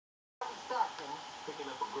picking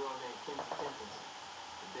up a girl named Kenzie Kensington.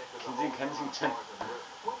 Kensington.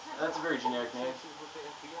 That's a very generic name. She was with the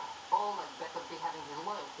FBI. Oh, like Beck would be having his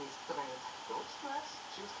loyalties strained. Don't stress.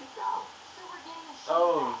 She was kicked out. So we're getting a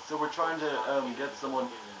Oh, so we're trying to get someone.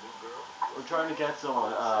 We're trying to get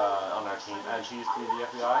someone on our team, and she used to be the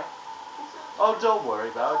FBI. Oh, don't worry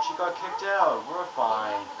about it. She got kicked out. We're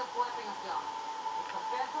fine. Enough with the flapping of gum. If the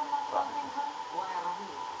federal not something, huh? Why are we?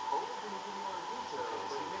 Otis didn't give me all the details,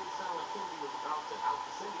 but it made it sound like Kenzie was about to out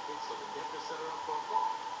the syndicate, so the Decker set her up for a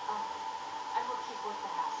fall. Oh, I hope she's worth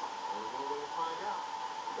the hassle. Only one way to find out.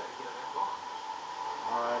 You gotta get on that bar.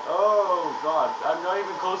 Alright. Oh, God. I'm not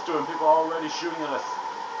even close to him. People are already shooting at us.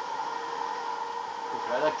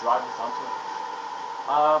 Can I, like, drive this onto it?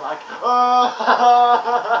 I can.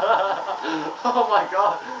 Oh my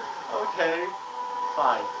God. Okay.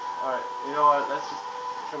 Fine. Alright. You know what? Let's just.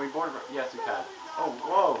 Can we board? Yes, we can. Oh,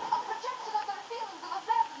 whoa. A projection of their feelings of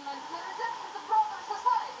abandonment and their resentment of broader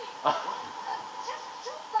society. Just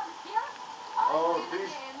shoot them, Pierce. Oh, I win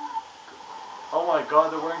these. again. Oh my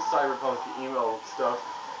God, they're wearing cyberpunk emo stuff.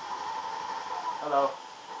 Hello.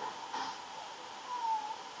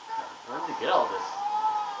 Where did they get all this?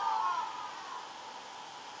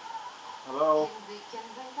 Hello. Kenzie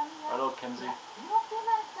Kensington, yes? Hello, Kenzie. You don't seem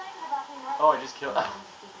that excited about me, right? Oh, I just killed. I'm going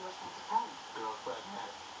to see who was sent to tell me. Girl,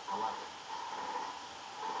 pragmatic. I like it.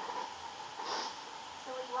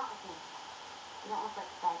 So what do you want with me? You don't look like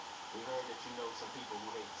the type. We heard that you know some people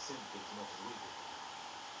who hate the syndicate as much as we do.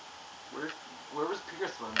 Where was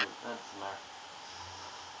Pierce when that's the matter?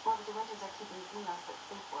 Well, the Winters are keeping Xenos at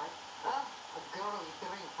safe word. Oh, a girly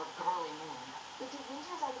drink for girly men. The De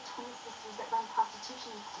Winters are the twin sisters that run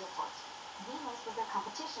prostitution in Steelport. Xenos was their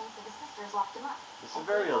competition, so the sisters locked him up. This is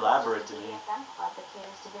very elaborate to me. It's a BDSM club that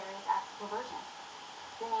caters to various acts of perversion.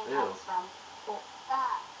 The name Ew. comes from...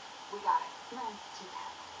 we got it. Mine's Teacup.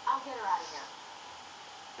 I'll get her out of here.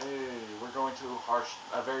 Hey, we're going to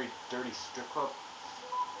a very dirty strip club,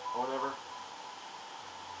 or whatever.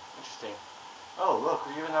 Interesting. Oh, look,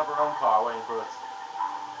 we even have our own car waiting for us.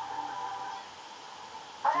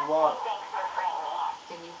 What do you want? Thanks for freeing me.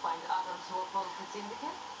 Can you find others who oppose the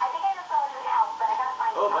syndicate? I think I know someone who would help, but I gotta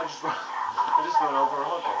find Oh, I someone. just went over a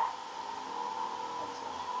hooker.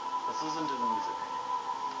 Let's listen to the music.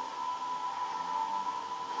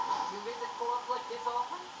 You visit clubs like this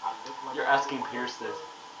often? I look like You're asking Pierce this.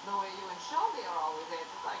 The way you and Shelby are always at it,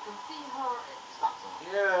 I can see her. Stop something.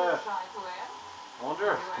 Yeah. Try to ask. I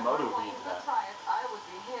wonder if Komodo would be into that. Try it, I would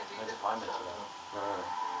be heavy. As if I'm into that.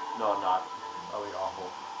 No, I'm not. That would be awful.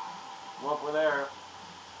 Well, we're there.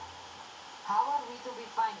 How are we to be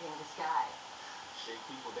finding this guy? Shake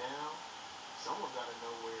people down. Someone's gotta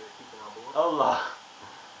know where they're keeping our board. Oh,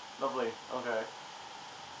 lovely. Okay.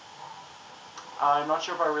 I'm not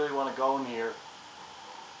sure if I really want to go in here.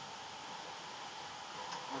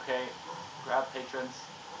 Okay. Grab patrons.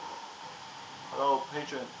 Hello,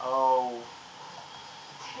 patron. Oh.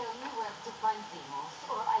 Tell me where to find Xenos,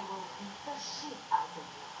 or I will beat the shit out of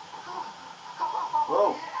you.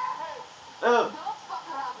 Whoa. Don't fuck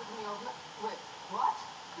around with me, Wait, what?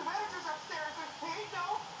 The manager's upstairs and he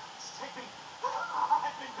knows. It's taken.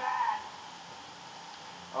 I've been bad.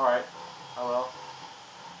 Alright. Oh well.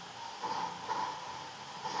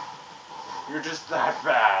 You're just that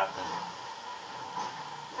bad.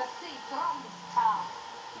 The sea from this town.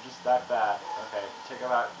 You're just that bad. Okay, take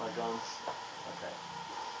out my guns. Okay.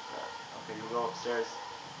 Okay, you go upstairs.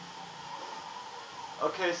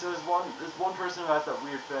 Okay, so there's one person who has that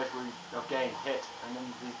weird fetish where you're getting hit, and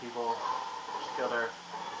then these people just kill her.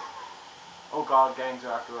 Oh God, gangs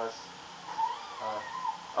are after us.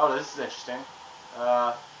 Oh, this is interesting.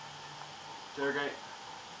 Interrogate.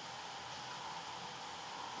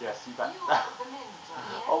 Yes, you got. You are the manager,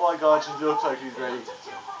 yes? Oh my God, she looks like she's ready. Just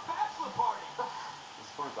here for a bachelor party.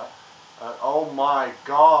 It's for that. Oh my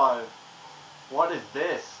God, what is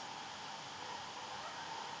this?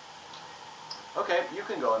 Okay, you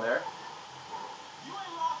can go in there. You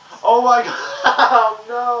ain't lost. Oh my God! Oh,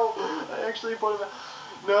 no! I actually put him.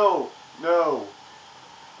 No, no,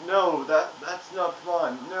 no! That's not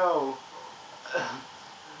fun. No,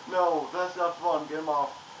 no, that's not fun. Get him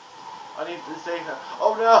off. I need to save him.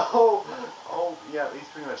 Oh no! Oh yeah, he's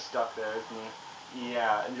pretty much stuck there, isn't he?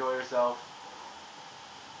 Yeah. Enjoy yourself.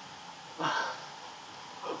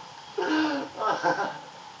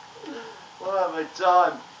 What have I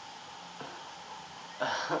done?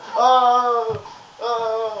 Oh!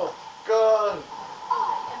 Oh! God! I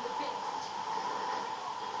am the best.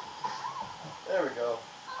 There we go.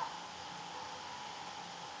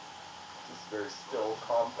 Just very still,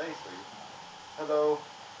 calm face for you. Hello.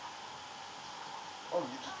 Oh,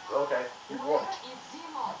 you just okay. You Where walked. is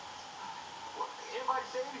Xenos? In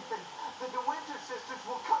say anything, the De Winter sisters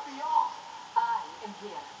will cut me off. I am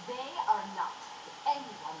here. They are not.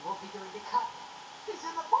 Anyone will be doing the cutting. He's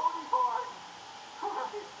in the pony barn.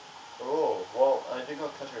 Right. Oh, well, I think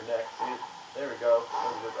I'll cut her neck. See? There we go.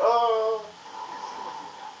 Oh!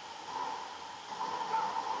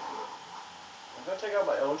 I'm gonna take out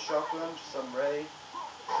my own shotgun, just some Ray.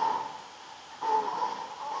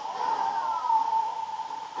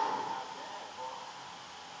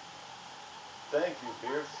 Thank you,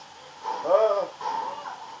 Pierce. Oh!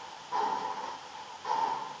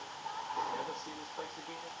 Never see this place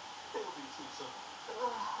again? It'll be too soon.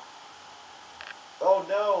 Oh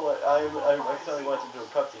no! I accidentally went into a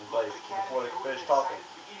cutscene place before they finished talking.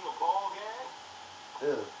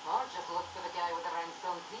 Ew. Or just look for the guy with the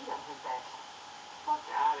rhinestone Z on his back. Fuck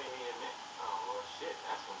out of here, man. Oh, well, shit,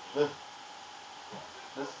 that's gonna be...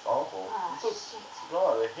 This is awful. Ah, I'm so shit.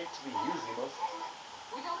 God, I hate to be using this.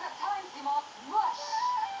 We don't have time, Simon. Rush!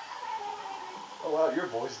 Oh wow, your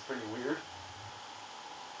voice is pretty weird.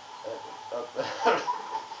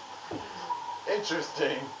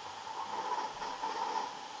 Interesting.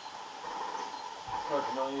 Oh,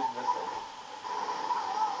 Camille's missing.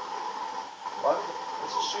 Why would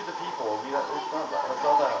let's just shoot the people. It's not that. It's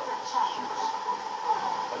not that. Let's just shoot.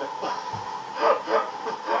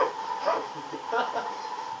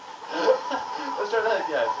 Let's try that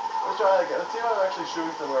again. Let's try that again. Let's see if I'm actually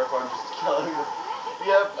shooting somewhere if I'm just killing them.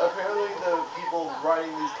 Yep, apparently the people riding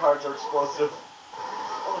these carts are explosive.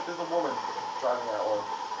 Oh look, there's a woman driving that one.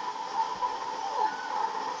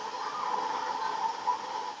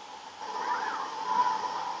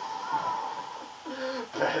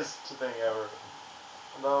 Best thing ever.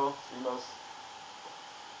 Hello, Simos.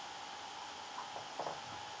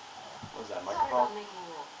 What was that, Sorry microphone? about making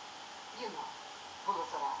you, pull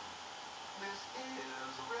us around. This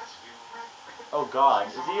is a rescue. Oh god,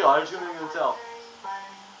 is he auto-tuning himself? Why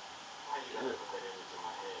you gotta put that image in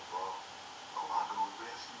my head, bro? Oh, I go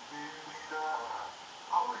rescue Billy.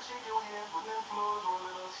 I would shake your hand, but them floors were a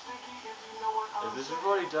little sticky if you know what I'm Is this saying.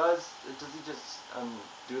 what he does? Does he just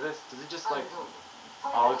do this? Does he just like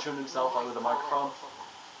Undo. auto-tune himself out with a microphone?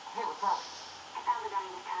 Hey, what's up? I found the guy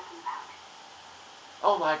you're talking about.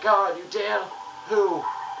 Oh my god, you did? Who?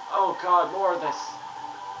 Oh god, more of this.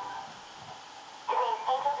 His name's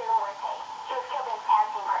Angel de la Muerte. He was killed in his tag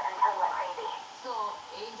team partner until he went crazy. So,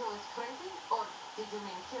 Angel is crazy? Or did you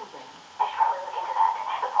mean Kilbane? I should probably look into that.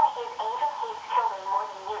 The point is, Angel hates Kilbane more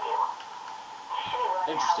than you do. You should be willing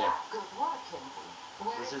to Interesting. help. Good work, Kenzie.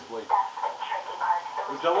 Where This is wait. That's the tricky part.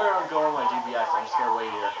 There's nowhere I'm going on my GPS. I'm just gonna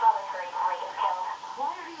wait You here. should probably hurry before he gets killed.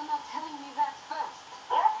 Why are you not telling me that first?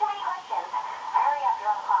 You have too many questions. Hurry up,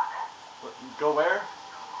 you're on the clock. Go where?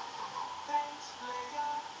 Thanks, player.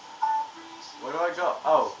 I appreciate Where do I go?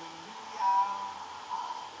 Oh.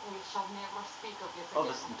 We shall never speak of this Oh,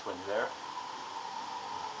 again. there's some twins there.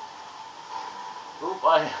 Oop,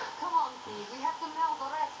 I Come on, Steve. We have to mount the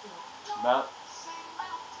rescue. mount.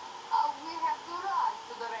 We have to ride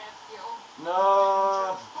to the rescue.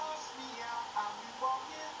 No.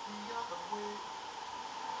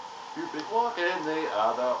 You be walking the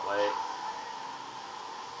other way.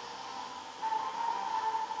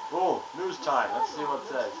 Oh, news time. Let's see what it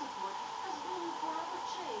says. Has been forever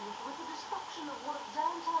changed with the destruction of one of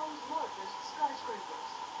downtown's largest skyscrapers.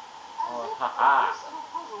 As Oh, if haha. a piece of a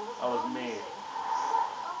puzzle has That was gone me. missing.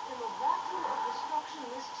 Sucked up in the vacuum of destruction,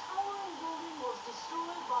 this towering building was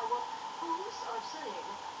destroyed by what police are saying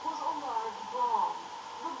was a large bomb.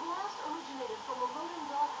 The blast originated from the loading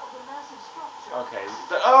dock of the massive structure. Okay.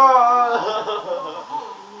 Wrong.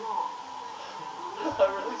 I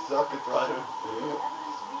really suck at driving.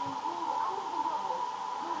 Evidence being pulled out of the rubble,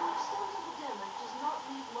 though the extent of the damage does not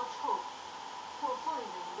leave much hope for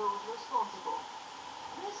finding those responsible.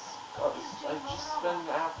 This God, is I Jane just Mother spend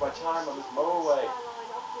half my with time on this Stillwater motorway.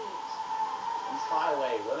 Skyline update. This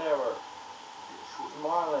highway, whatever.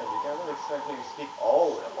 Marlon, you can't really expect me to speak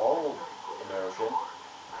all American.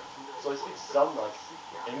 So I speak some like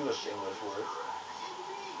English words.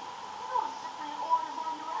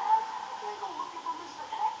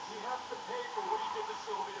 You have to pay for what he did to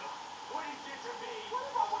Sylvia. What he did to me. What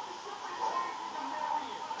about what the Cyprian Jack did to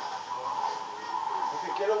Marion?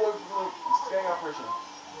 Okay, get away from the sting operation.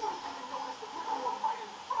 You didn't even notice the people were right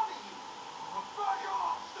in front of you. Back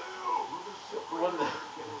off, Stu! What is it?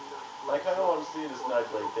 I kind of want to see this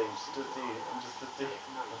Nightblade thing just to see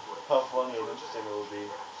how funny and interesting it will be.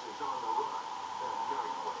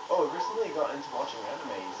 Oh, I recently got into watching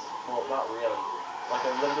animes. Well, not really. Like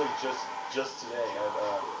I literally just today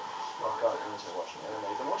I've gotten into watching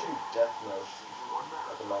animes. I'm watching Death Note.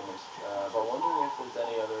 at the moment. But wondering if there's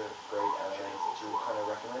any other great animes that you would kind of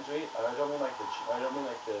recommend to me. And I don't mean like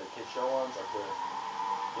the kid show ones, like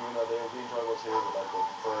even though they would be enjoyable too, but like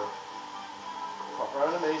for proper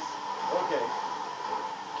animes. Okay.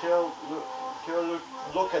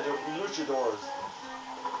 Look at the luchadors.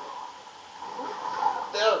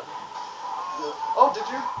 There. Oh, did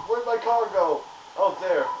you? Where'd my car go? Oh,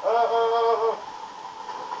 there.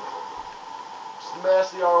 Smash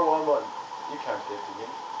the R1 button. You can't get to me.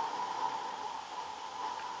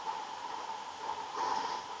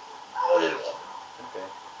 Okay.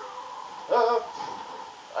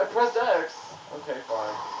 I pressed X. Okay,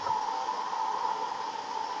 fine.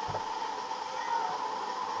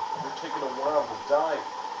 You're taking a while to die.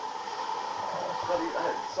 Bloody,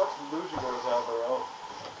 it sucks luchadors out of their own.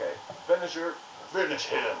 Okay. Finisher. Finish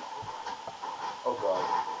him. Oh god.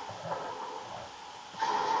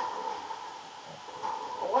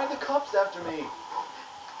 Why are the cops after me?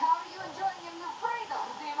 How are you enjoying your new freedom,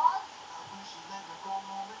 Zimos? I wish you let me go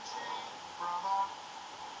momentarily, brother.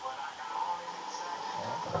 But I got all in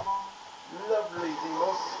exactly. Lovely,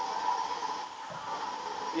 Zimos.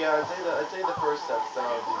 Yeah, I'd say the first episode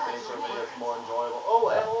of these things for me is more enjoyable. Oh,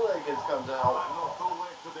 Oleg has come to help. I'm not too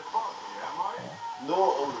late to the party, am I? No,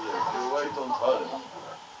 Oleg, you're right on time.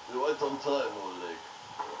 You're right on time, Oleg.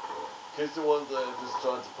 In case the ones that are just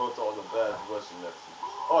trying to put on a bad Russian accent.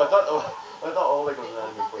 Oh, I thought Oleg was an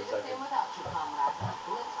enemy for a second. Without you, comrade.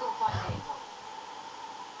 Let's go find Angel.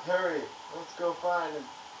 Hurry, let's go find him.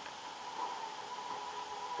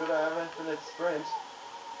 Could I have infinite sprint?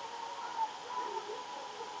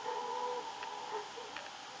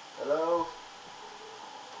 Hello?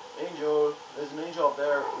 Angel, there's an angel up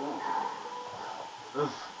there. Ooh.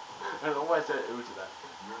 I don't know why I said ooh to that.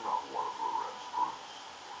 You're not one of Loren's brutes.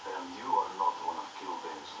 And you are not one of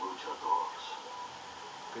Killbane's luchadors.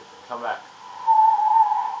 Good, come back.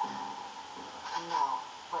 No,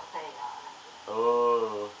 but they are.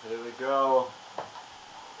 Oh, here we go.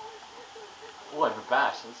 Oh, I have a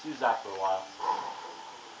bash. Let's use that for a while.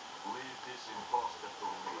 Leave this imposter to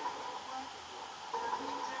me.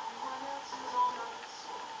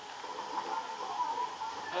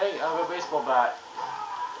 Hey, I have a baseball bat.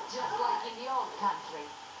 Just like in the old country.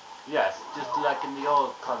 Yes, just like in the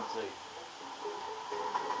old country.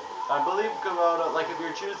 I believe Kuroda, like if you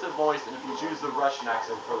choose the voice and if you choose the Russian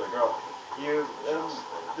accent for the girl, you,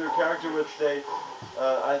 their character would say,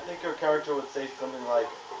 I think her character would say something like,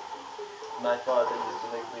 my father used to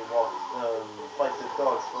make me walk, fight the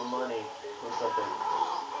dogs for money, or something.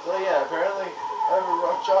 So yeah, apparently, I have a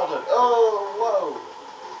rough childhood. Oh, whoa!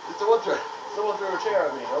 Someone threw a chair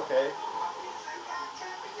at me, okay.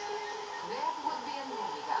 That would be a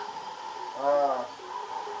minigun.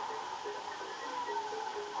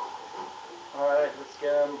 Alright, let's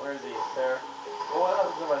get him. Where is he? There. Oh, what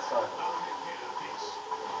happened to my son?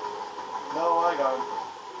 No, I got him.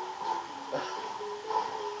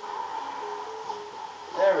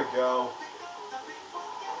 There we go.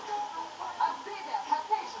 I'll be there. Have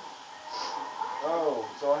patience. Oh,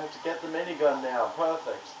 so I have to get the minigun now.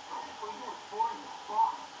 Perfect.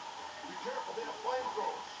 Be careful, they have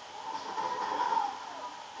flamethrowers.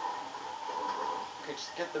 Okay,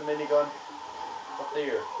 just get the minigun. It's up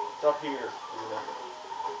there. It's up here.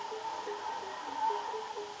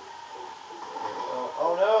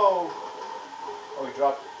 Oh no! Oh, we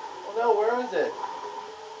dropped. Oh no, where is it?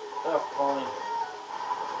 Oh, fine.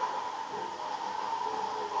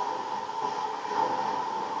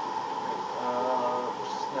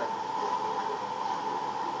 Snap.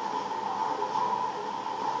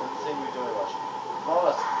 Let's see what we're doing, Rush.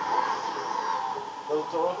 Mollusk! Those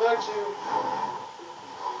don't affect you!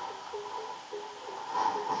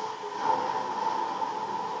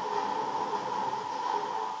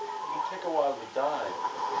 You can take a while to die.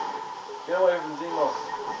 Get away from Zimos.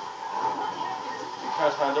 You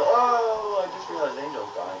can't handle. Oh, I just realized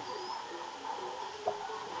Angel's dying.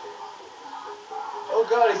 Oh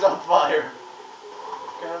god, he's on fire!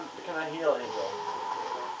 Can I heal Angel?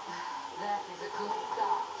 That is a good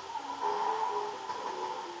start.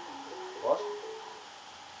 What?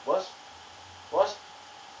 What? What?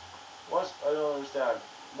 What? I don't understand.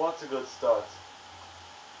 What's a good start?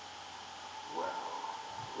 Well,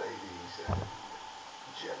 ladies and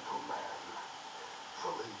gentlemen,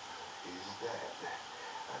 Philippe is dead,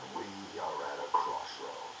 and we are at a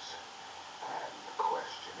crossroads. And the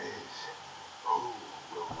question is, who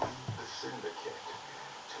will lead the syndicate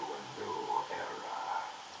to a new era?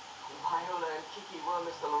 Viola and Kiki were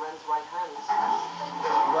Mr. Loren's right hands.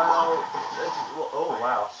 Well, oh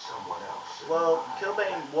wow. Someone else. Well,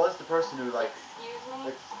 Killbane was the person who Excuse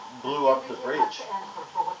me? blew up the bridge. Have to answer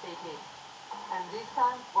for what they did. And this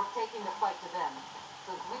time, we're taking the fight to them.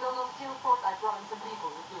 Since we don't know Skillport, I brought in some people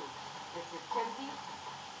who do. This is Kenzie,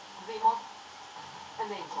 Zemos,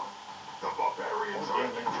 and Angel. The barbarians are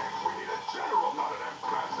in the tank. We need a general, not an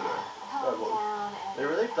ambassador. Calm well, down, and... They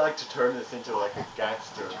really like to turn this into like a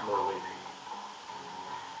gangster movie.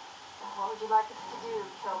 What would you like us to do,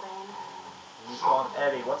 Kildane? You call him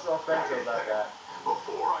Eddie. What's so offensive about that?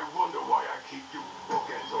 Before I wonder why I keep you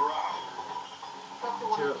bookends around. Talk to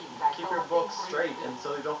one To of these guys. keep All your the books things straight we're and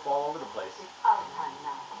so they don't fall over the place. It's our time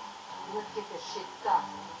now. Let's get this shit started.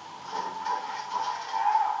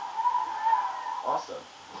 Awesome.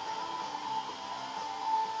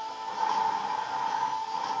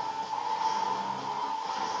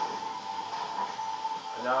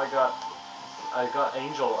 And now I got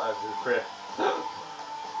Angel as the grip.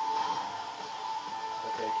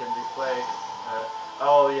 Okay, can we play?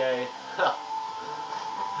 Oh yay!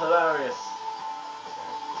 Hilarious.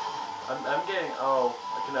 I'm getting. Oh,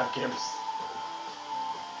 I can have gimps.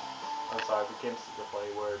 I'm sorry, but gimps is a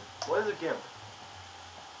funny word. What is a gimp?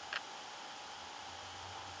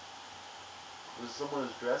 Was it someone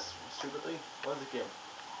who's dressed stupidly? What is a gimp?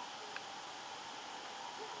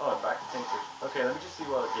 Oh, I'm back to Tincture. Okay, let me just see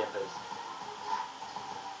what a gimp is.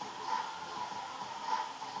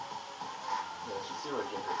 Yeah, let's just see what a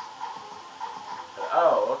gimp is.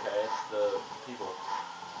 Oh, okay, it's the people.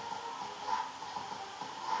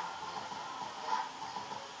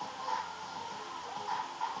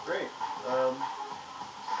 Great.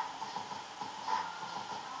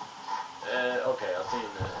 Okay, I'll see you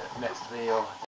in the next video.